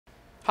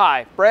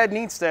Hi, Brad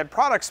Neatstead,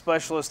 Product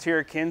Specialist here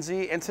at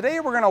Kinze, and today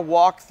we're going to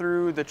walk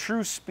through the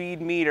True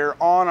Speed meter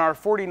on our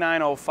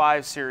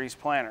 4905 series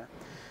planter.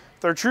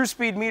 The True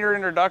Speed meter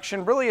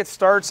introduction, really it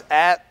starts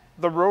at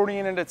the road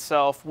unit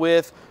itself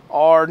with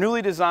our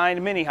newly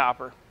designed mini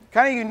hopper.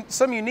 Kind of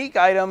some unique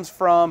items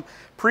from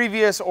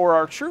previous or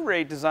our True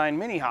Rate design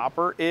mini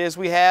hopper is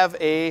we have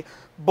a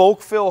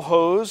bulk fill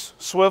hose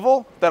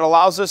swivel that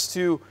allows us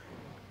to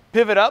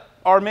pivot up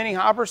our mini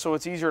hopper so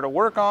it's easier to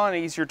work on,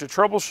 easier to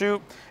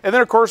troubleshoot. And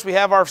then of course we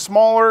have our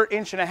smaller 1.5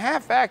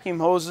 inch vacuum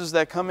hoses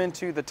that come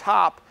into the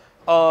top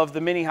of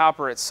the mini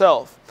hopper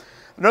itself.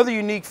 Another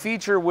unique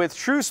feature with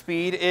True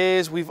Speed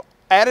is we've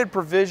added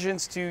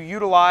provisions to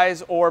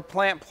utilize or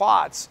plant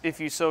plots if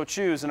you so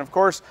choose. And of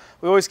course,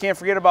 we always can't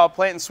forget about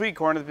planting sweet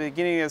corn at the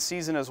beginning of the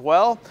season as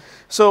well.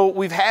 So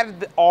we've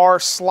had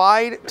our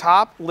slide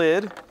top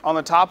lid on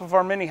the top of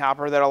our mini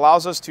hopper that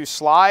allows us to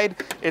slide.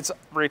 It's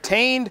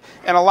retained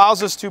and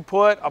allows us to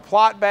put a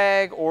plot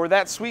bag or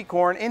that sweet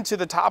corn into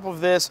the top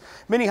of this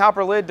mini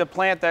hopper lid to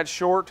plant that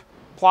short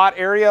plot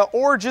area,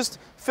 or just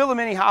fill a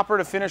mini hopper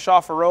to finish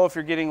off a row if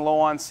you're getting low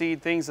on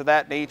seed, things of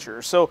that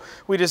nature. So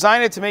we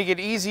designed it to make it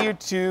easier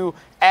to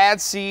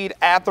add seed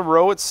at the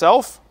row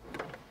itself.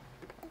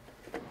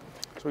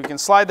 So we can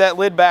slide that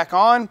lid back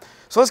on.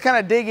 So let's kind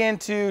of dig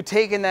into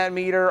taking that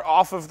meter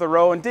off of the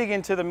row and dig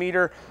into the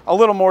meter a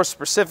little more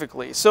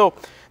specifically. So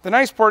the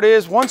nice part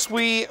is once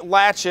we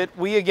latch it,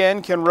 we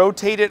again can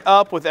rotate it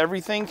up with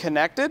everything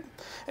connected.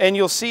 And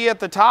you'll see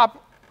at the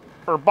top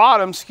or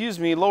bottom, excuse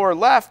me, lower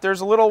left,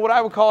 there's a little what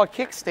I would call a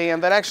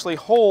kickstand that actually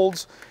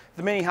holds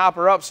the mini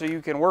hopper up so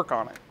you can work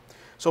on it.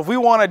 So if we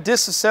want to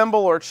disassemble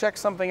or check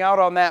something out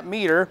on that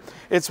meter,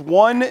 it's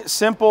one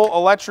simple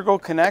electrical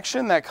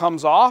connection that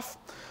comes off.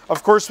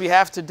 Of course, we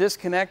have to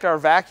disconnect our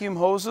vacuum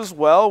hose as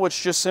well,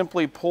 which just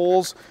simply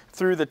pulls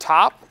through the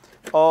top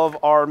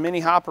of our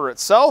mini hopper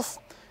itself.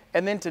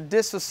 And then to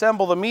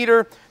disassemble the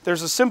meter,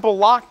 there's a simple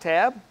lock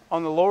tab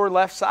on the lower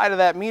left side of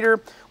that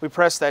meter. We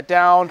press that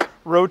down,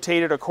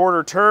 rotate it a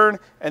quarter turn,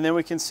 and then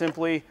we can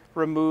simply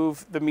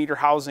remove the meter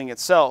housing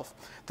itself.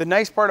 The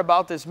nice part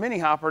about this mini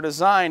hopper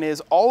design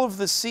is all of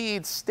the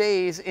seed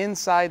stays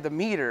inside the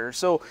meter.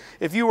 So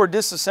if you were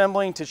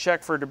disassembling to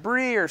check for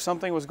debris or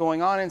something was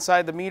going on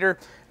inside the meter,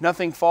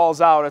 nothing falls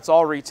out. It's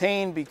all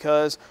retained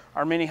because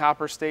our mini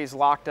hopper stays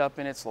locked up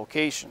in its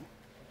location.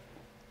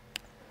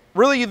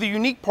 Really, the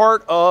unique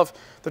part of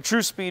the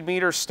True Speed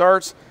meter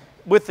starts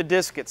with the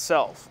disc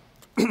itself.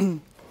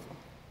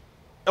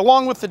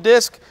 Along with the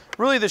disc,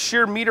 really the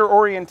sheer meter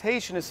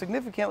orientation is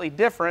significantly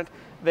different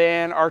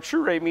than our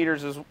True Rate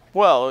meters as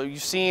well.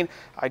 You've seen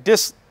I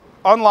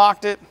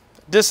unlocked it,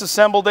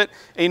 disassembled it,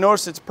 and you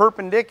notice it's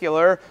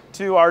perpendicular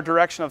to our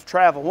direction of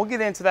travel. We'll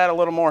get into that a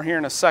little more here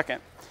in a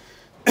second.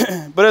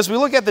 But as we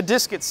look at the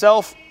disc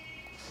itself,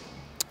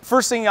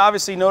 first thing you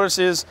obviously notice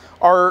is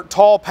our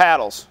tall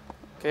paddles.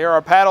 Okay,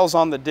 our paddles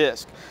on the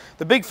disc.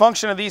 The big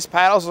function of these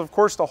paddles is, of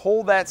course, to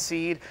hold that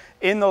seed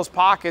in those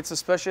pockets,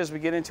 especially as we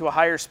get into a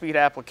higher speed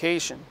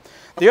application.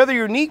 The other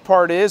unique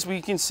part is we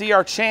can see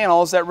our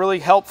channels that really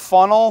help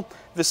funnel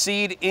the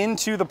seed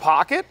into the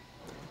pocket.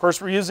 Of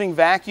course, we're using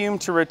vacuum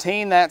to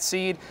retain that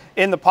seed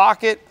in the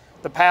pocket.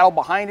 The paddle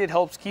behind it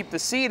helps keep the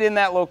seed in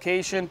that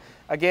location,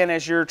 again,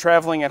 as you're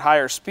traveling at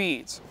higher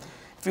speeds.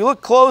 If you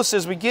look close,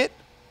 as we get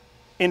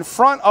in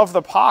front of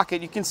the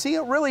pocket, you can see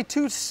really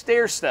two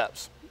stair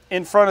steps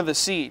in front of the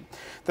seed.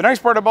 The nice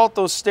part about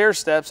those stair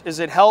steps is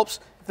it helps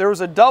if there was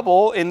a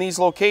double in these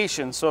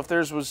locations. So if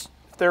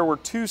there were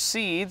two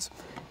seeds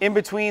in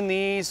between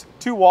these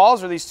two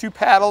walls or these two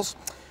paddles,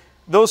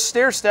 those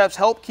stair steps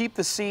help keep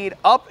the seed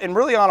up and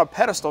really on a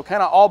pedestal,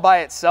 kind of all by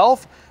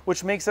itself,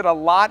 which makes it a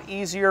lot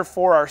easier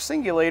for our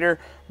singulator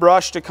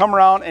brush to come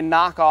around and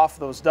knock off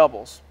those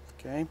doubles.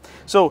 Okay,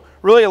 so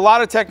really a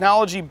lot of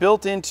technology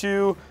built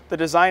into the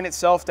design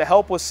itself to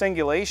help with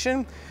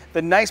singulation.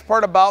 The nice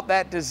part about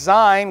that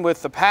design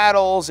with the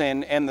paddles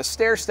and the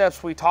stair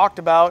steps we talked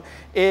about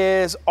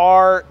is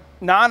our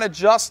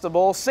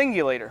non-adjustable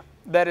singulator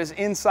that is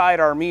inside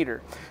our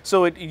meter.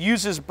 So it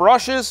uses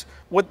brushes.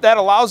 What that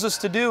allows us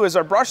to do is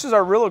our brushes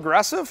are real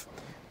aggressive,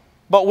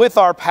 but with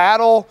our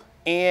paddle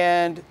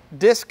and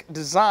disc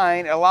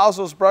design, it allows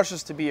those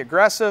brushes to be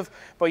aggressive,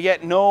 but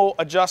yet no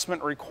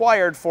adjustment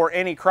required for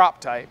any crop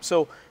type.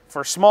 So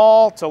for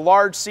small to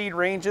large seed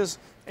ranges,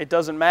 it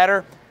doesn't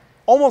matter.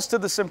 Almost to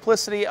the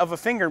simplicity of a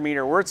finger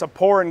meter where it's a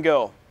pour and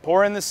go.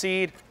 Pour in the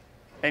seed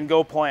and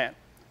go plant.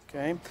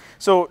 Okay,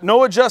 so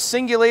no adjust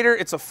singulator.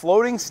 It's a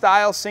floating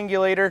style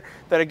singulator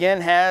that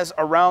again has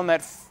around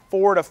that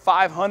 400 to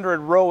 500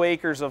 row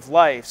acres of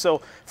life.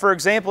 So for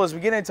example, as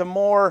we get into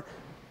more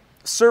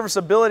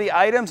serviceability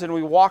items and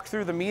we walk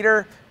through the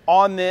meter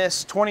on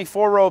this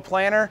 24 row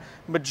planter,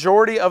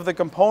 majority of the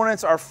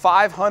components are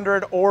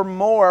 500 or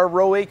more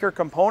row acre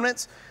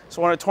components.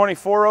 So on a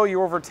 24 row,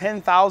 you're over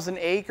 10,000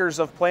 acres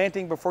of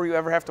planting before you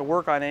ever have to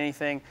work on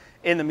anything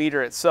in the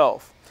meter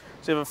itself.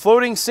 So you have a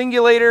floating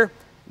singulator,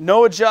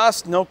 no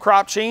adjust, no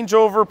crop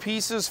changeover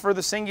pieces for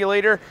the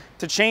singulator.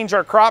 To change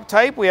our crop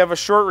type, we have a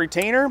short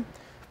retainer.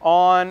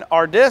 on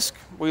our disc.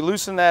 We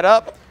loosen that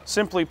up,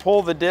 simply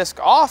pull the disc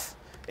off,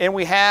 and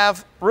we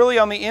have really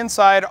on the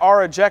inside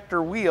our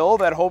ejector wheel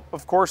that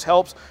of course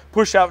helps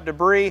push out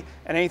debris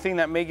and anything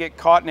that may get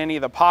caught in any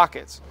of the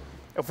pockets.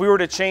 If we were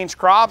to change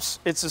crops,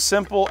 it's as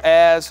simple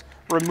as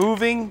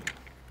removing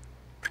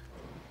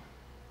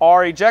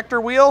our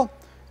ejector wheel,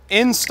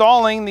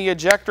 installing the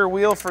ejector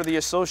wheel for the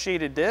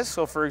associated disc.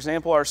 So for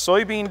example, our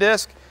soybean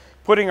disc,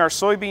 putting our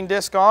soybean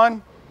disc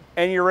on,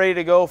 and you're ready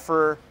to go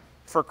for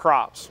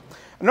crops.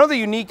 Another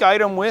unique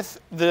item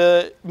with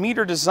the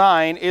meter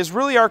design is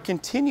really our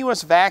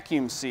continuous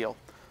vacuum seal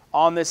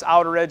on this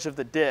outer edge of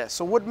the disc.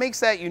 So what makes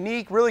that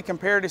unique, really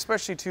compared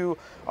especially to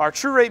our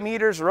true rate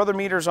meters or other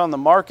meters on the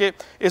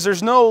market, is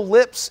there's no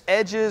lips,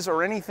 edges,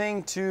 or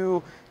anything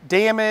to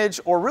damage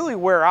or really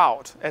wear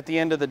out at the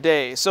end of the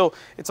day. So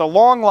it's a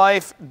long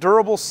life,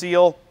 durable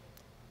seal,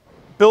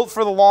 built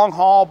for the long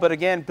haul, but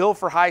again, built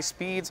for high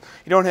speeds.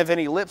 You don't have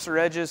any lips or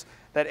edges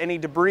that any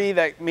debris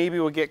that maybe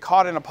would get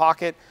caught in a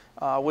pocket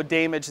would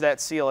damage that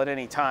seal at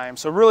any time.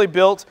 So really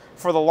built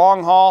for the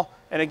long haul,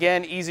 and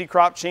again, easy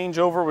crop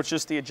changeover with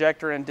just the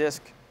ejector and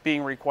disc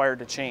being required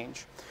to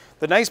change.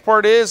 The nice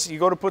part is you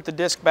go to put the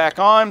disc back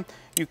on,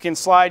 you can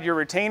slide your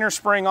retainer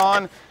spring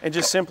on and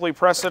just simply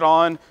press it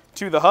on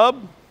to the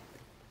hub,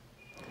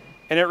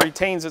 and it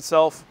retains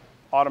itself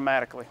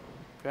automatically.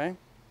 Okay?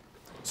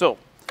 So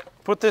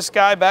put this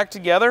guy back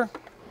together,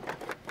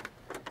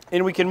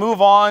 and we can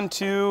move on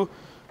to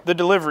the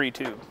delivery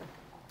tube.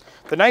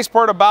 The nice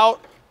part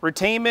about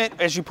retainment,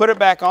 as you put it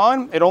back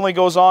on, it only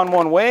goes on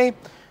one way.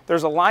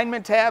 There's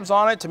alignment tabs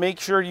on it to make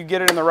sure you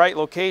get it in the right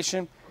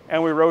location,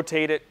 and we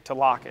rotate it to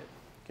lock it.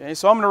 Okay,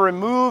 so I'm going to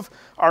remove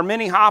our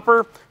mini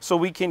hopper so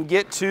we can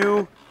get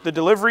to the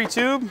delivery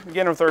tube.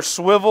 Again, with our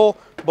swivel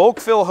bulk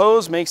fill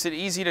hose, makes it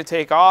easy to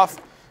take off.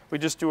 We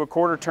just do a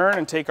quarter turn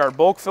and take our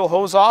bulk fill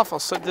hose off. I'll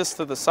set this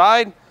to the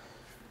side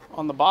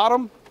on the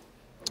bottom.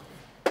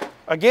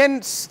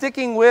 Again,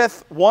 sticking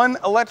with one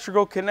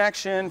electrical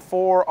connection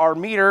for our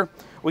meter,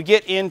 we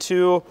get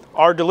into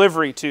our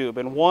delivery tube,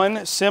 and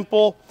one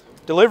simple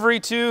delivery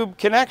tube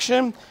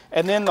connection,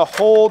 and then the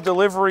whole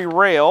delivery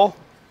rail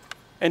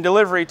and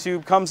delivery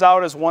tube comes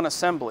out as one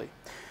assembly.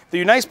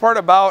 The nice part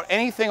about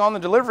anything on the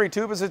delivery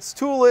tube is it's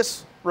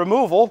toolless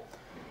removal.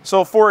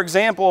 So for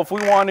example, if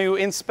we want to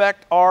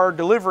inspect our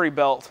delivery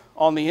belt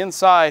on the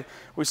inside,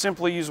 we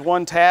simply use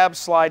one tab,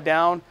 slide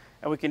down,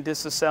 and we can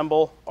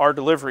disassemble our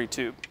delivery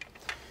tube.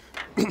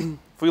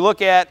 If we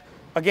look at,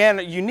 again,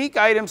 unique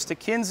items to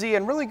Kinze,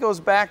 and really goes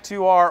back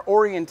to our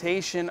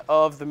orientation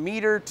of the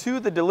meter to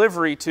the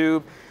delivery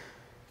tube.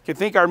 You can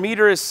think our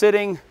meter is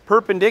sitting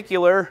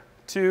perpendicular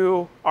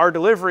to our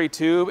delivery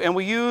tube, and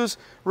we use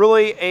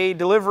really a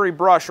delivery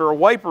brush or a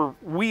wiper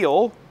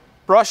wheel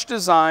brush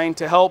design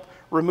to help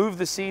remove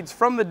the seeds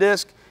from the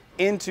disc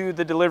into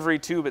the delivery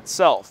tube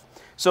itself.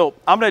 So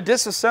I'm going to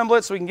disassemble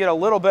it so we can get a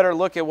little better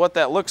look at what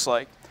that looks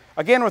like.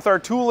 Again, with our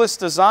toolless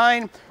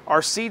design,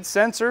 our seed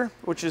sensor,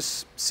 which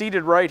is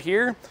seated right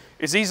here,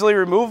 is easily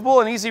removable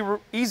and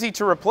easy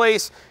to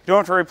replace. You don't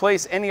have to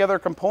replace any other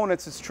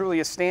components. It's truly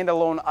a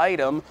standalone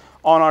item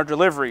on our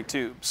delivery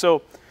tube.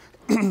 So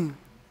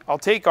I'll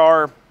take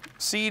our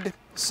seed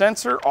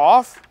sensor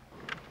off.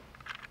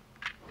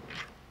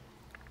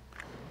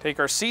 Take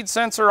our seed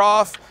sensor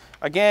off.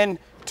 Again,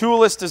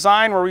 toolless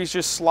design where we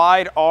just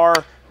slide our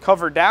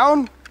cover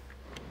down,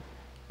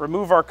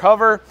 remove our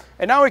cover,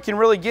 and now we can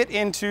really get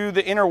into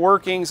the inner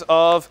workings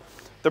of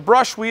the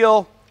brush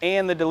wheel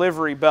and the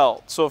delivery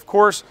belt. So of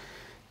course,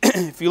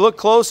 if you look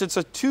close, it's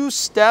a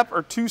two-step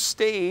or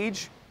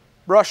two-stage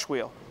brush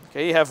wheel.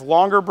 Okay, you have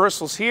longer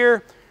bristles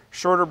here,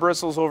 shorter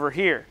bristles over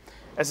here.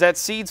 As that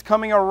seed's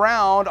coming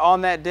around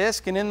on that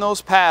disc and in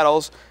those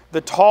paddles,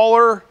 the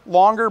taller,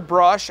 longer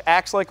brush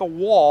acts like a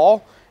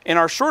wall, and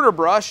our shorter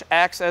brush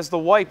acts as the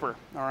wiper.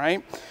 All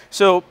right,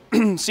 so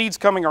seed's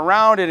coming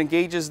around, it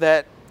engages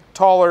that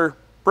taller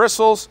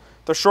bristles.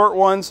 The short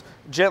ones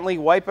gently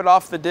wipe it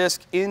off the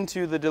disc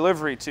into the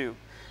delivery tube.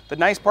 The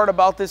nice part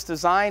about this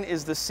design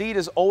is the seed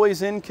is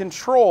always in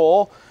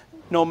control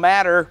no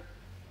matter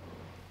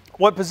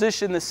what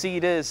position the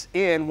seed is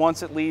in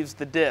once it leaves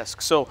the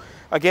disc. So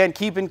again,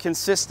 keeping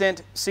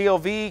consistent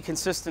CLV,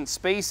 consistent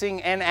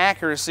spacing and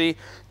accuracy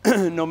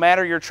no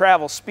matter your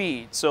travel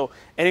speed. So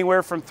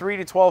anywhere from 3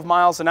 to 12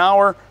 miles an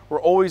hour,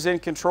 we're always in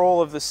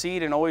control of the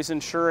seed and always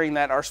ensuring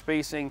that our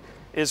spacing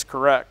is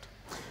correct.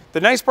 The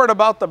nice part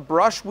about the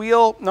brush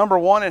wheel, number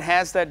one, it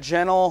has that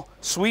gentle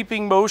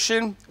sweeping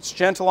motion. It's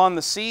gentle on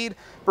the seed,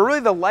 but really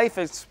the life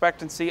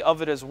expectancy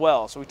of it as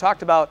well. So we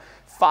talked about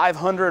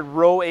 500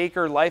 row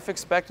acre life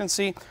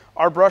expectancy.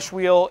 Our brush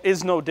wheel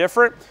is no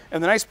different.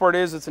 And the nice part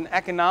is it's an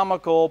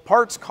economical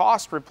parts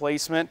cost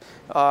replacement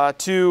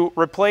to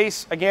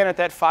replace, again, at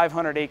that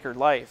 500 acre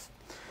life.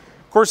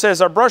 Of course,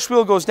 as our brush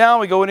wheel goes down,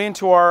 we go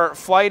into our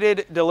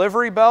flighted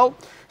delivery belt.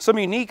 Some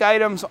unique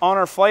items on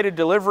our flighted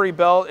delivery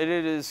belt, it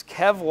is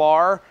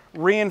Kevlar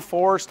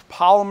reinforced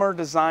polymer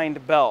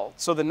designed belt.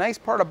 So the nice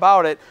part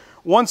about it,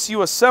 Once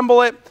you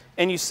assemble it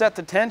and you set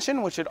the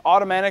tension, which it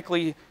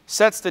automatically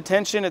sets the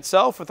tension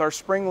itself with our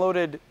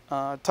spring-loaded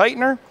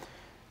tightener,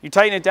 you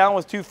tighten it down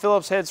with 2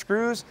 Phillips head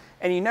screws,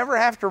 and you never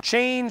have to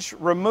change,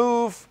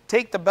 remove,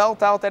 take the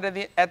belt out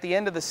at the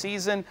end of the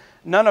season.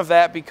 None of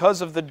that,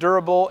 because of the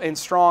durable and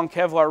strong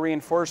Kevlar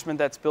reinforcement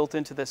that's built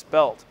into this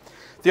belt.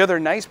 The other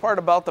nice part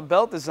about the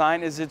belt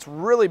design is it's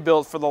really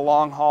built for the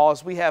long haul,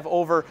 as we have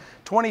over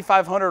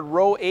 2,500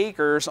 row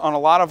acres on a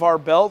lot of our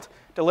belt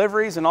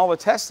deliveries and all the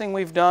testing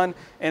we've done,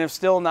 and have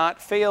still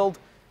not failed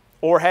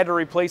or had to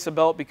replace a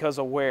belt because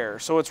of wear.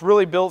 So it's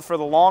really built for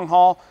the long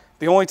haul.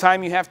 The only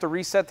time you have to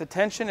reset the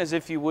tension is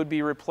if you would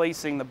be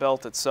replacing the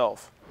belt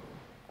itself.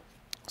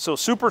 So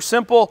super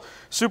simple,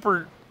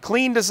 super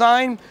clean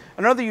design.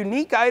 Another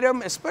unique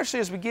item, especially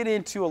as we get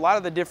into a lot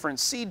of the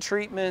different seed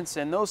treatments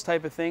and those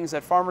type of things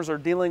that farmers are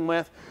dealing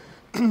with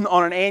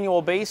on an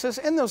annual basis,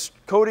 and those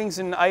coatings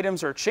and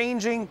items are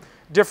changing,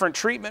 different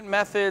treatment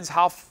methods,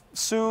 how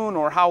soon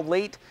or how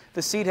late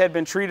the seed had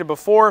been treated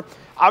before.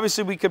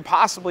 Obviously, we could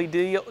possibly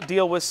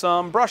deal with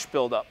some brush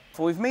buildup.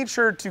 So we've made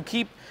sure to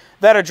keep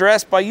that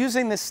addressed by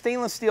using this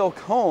stainless steel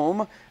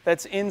comb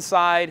that's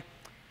inside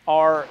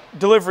our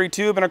delivery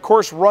tube, and of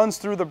course runs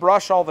through the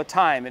brush all the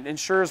time. It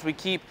ensures we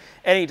keep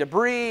any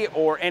debris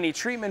or any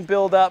treatment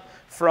buildup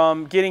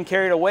from getting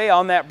carried away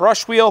on that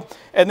brush wheel,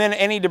 and then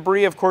any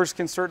debris, of course,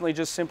 can certainly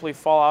just simply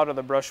fall out of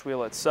the brush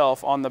wheel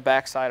itself on the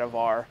backside of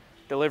our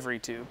delivery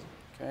tube.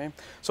 Okay.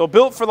 So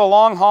built for the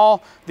long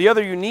haul. The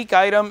other unique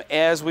item,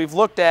 as we've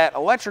looked at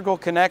electrical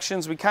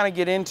connections, we kind of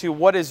get into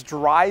what is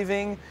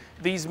driving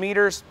these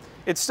meters.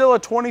 It's still a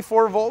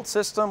 24-volt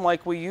system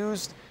like we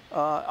used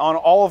on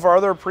all of our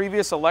other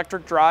previous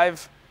electric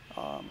drive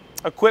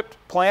equipped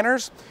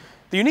planters.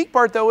 The unique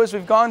part, though, is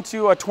we've gone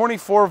to a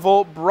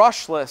 24-volt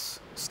brushless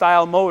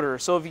style motor.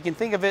 So if you can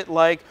think of it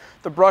like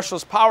the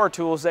brushless power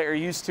tools that you're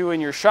used to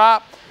in your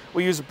shop,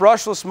 we use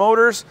brushless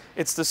motors.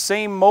 It's the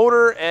same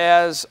motor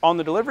as on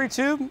the delivery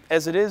tube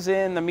as it is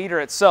in the meter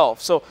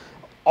itself. So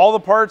all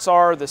the parts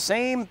are the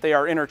same, they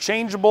are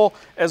interchangeable,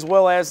 as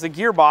well as the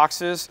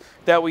gearboxes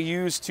that we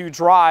use to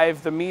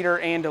drive the meter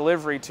and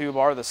delivery tube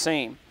are the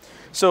same.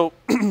 So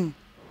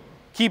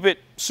keep it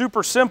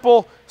super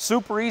simple,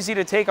 super easy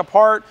to take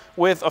apart.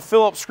 With a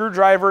Phillips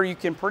screwdriver, you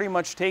can pretty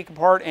much take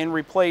apart and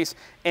replace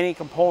any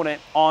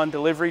component on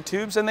delivery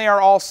tubes, and they are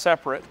all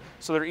separate,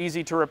 so they're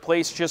easy to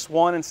replace just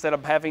one instead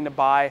of having to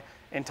buy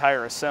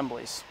entire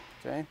assemblies.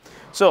 Okay,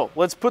 so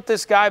let's put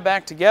this guy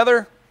back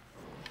together.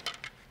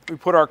 We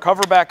put our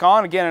cover back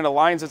on. Again, it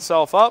aligns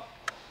itself up.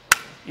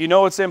 You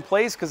know it's in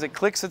place because it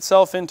clicks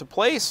itself into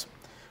place.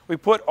 We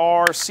put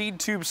our seed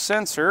tube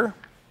sensor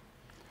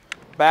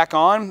back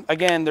on.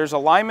 Again, there's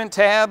alignment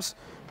tabs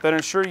that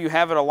ensure you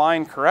have it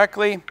aligned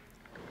correctly.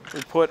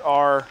 We put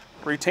our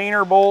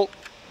retainer bolt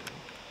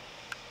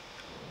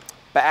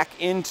back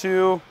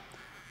into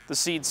the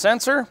seed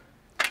sensor.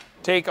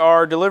 Take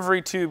our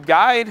delivery tube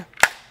guide,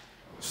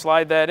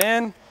 slide that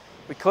in.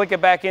 We click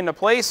it back into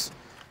place,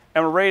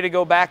 and we're ready to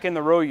go back in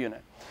the row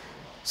unit.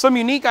 Some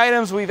unique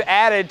items we've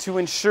added to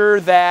ensure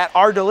that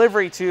our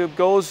delivery tube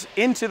goes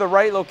into the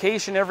right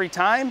location every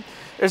time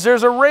is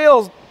there's a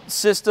rail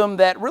system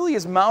that really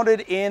is mounted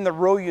in the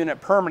row unit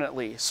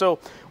permanently. So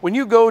when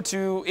you go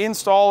to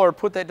install or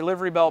put that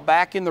delivery belt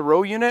back in the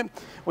row unit,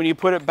 when you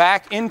put it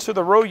back into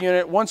the row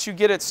unit, once you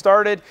get it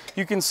started,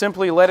 you can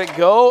simply let it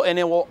go and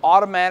it will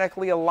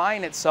automatically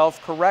align itself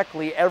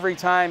correctly every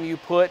time you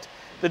put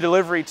the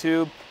delivery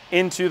tube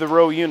into the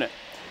row unit.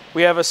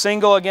 We have a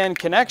single, again,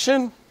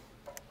 connection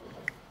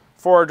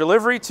for our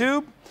delivery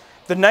tube.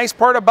 The nice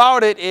part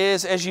about it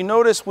is, as you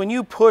notice, when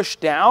you push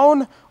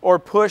down or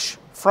push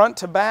front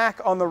to back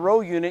on the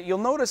row unit, you'll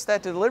notice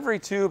that the delivery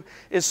tube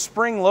is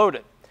spring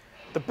loaded.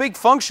 The big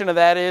function of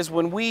that is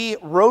when we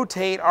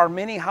rotate our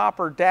mini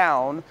hopper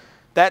down,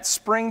 that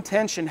spring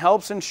tension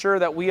helps ensure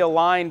that we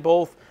align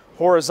both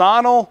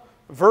horizontal,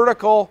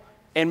 vertical,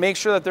 and make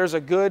sure that there's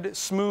a good,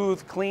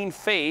 smooth, clean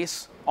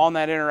face on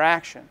that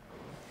interaction.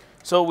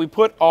 So we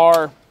put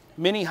our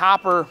mini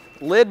hopper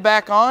lid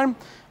back on,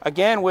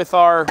 again with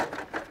our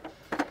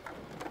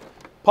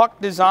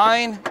puck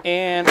design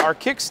and our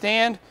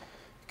kickstand.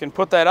 You can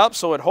put that up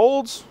so it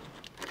holds.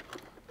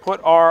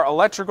 Put our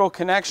electrical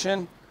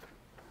connection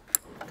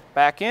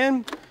back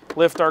in,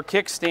 lift our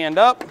kickstand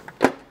up,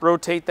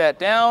 rotate that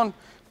down,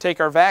 take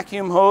our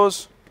vacuum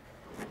hose,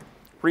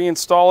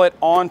 reinstall it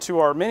onto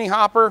our mini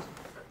hopper,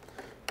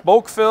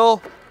 bulk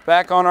fill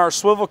back on our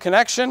swivel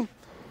connection,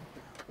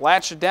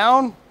 latch it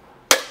down,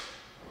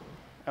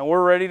 and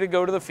we're ready to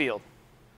go to the field.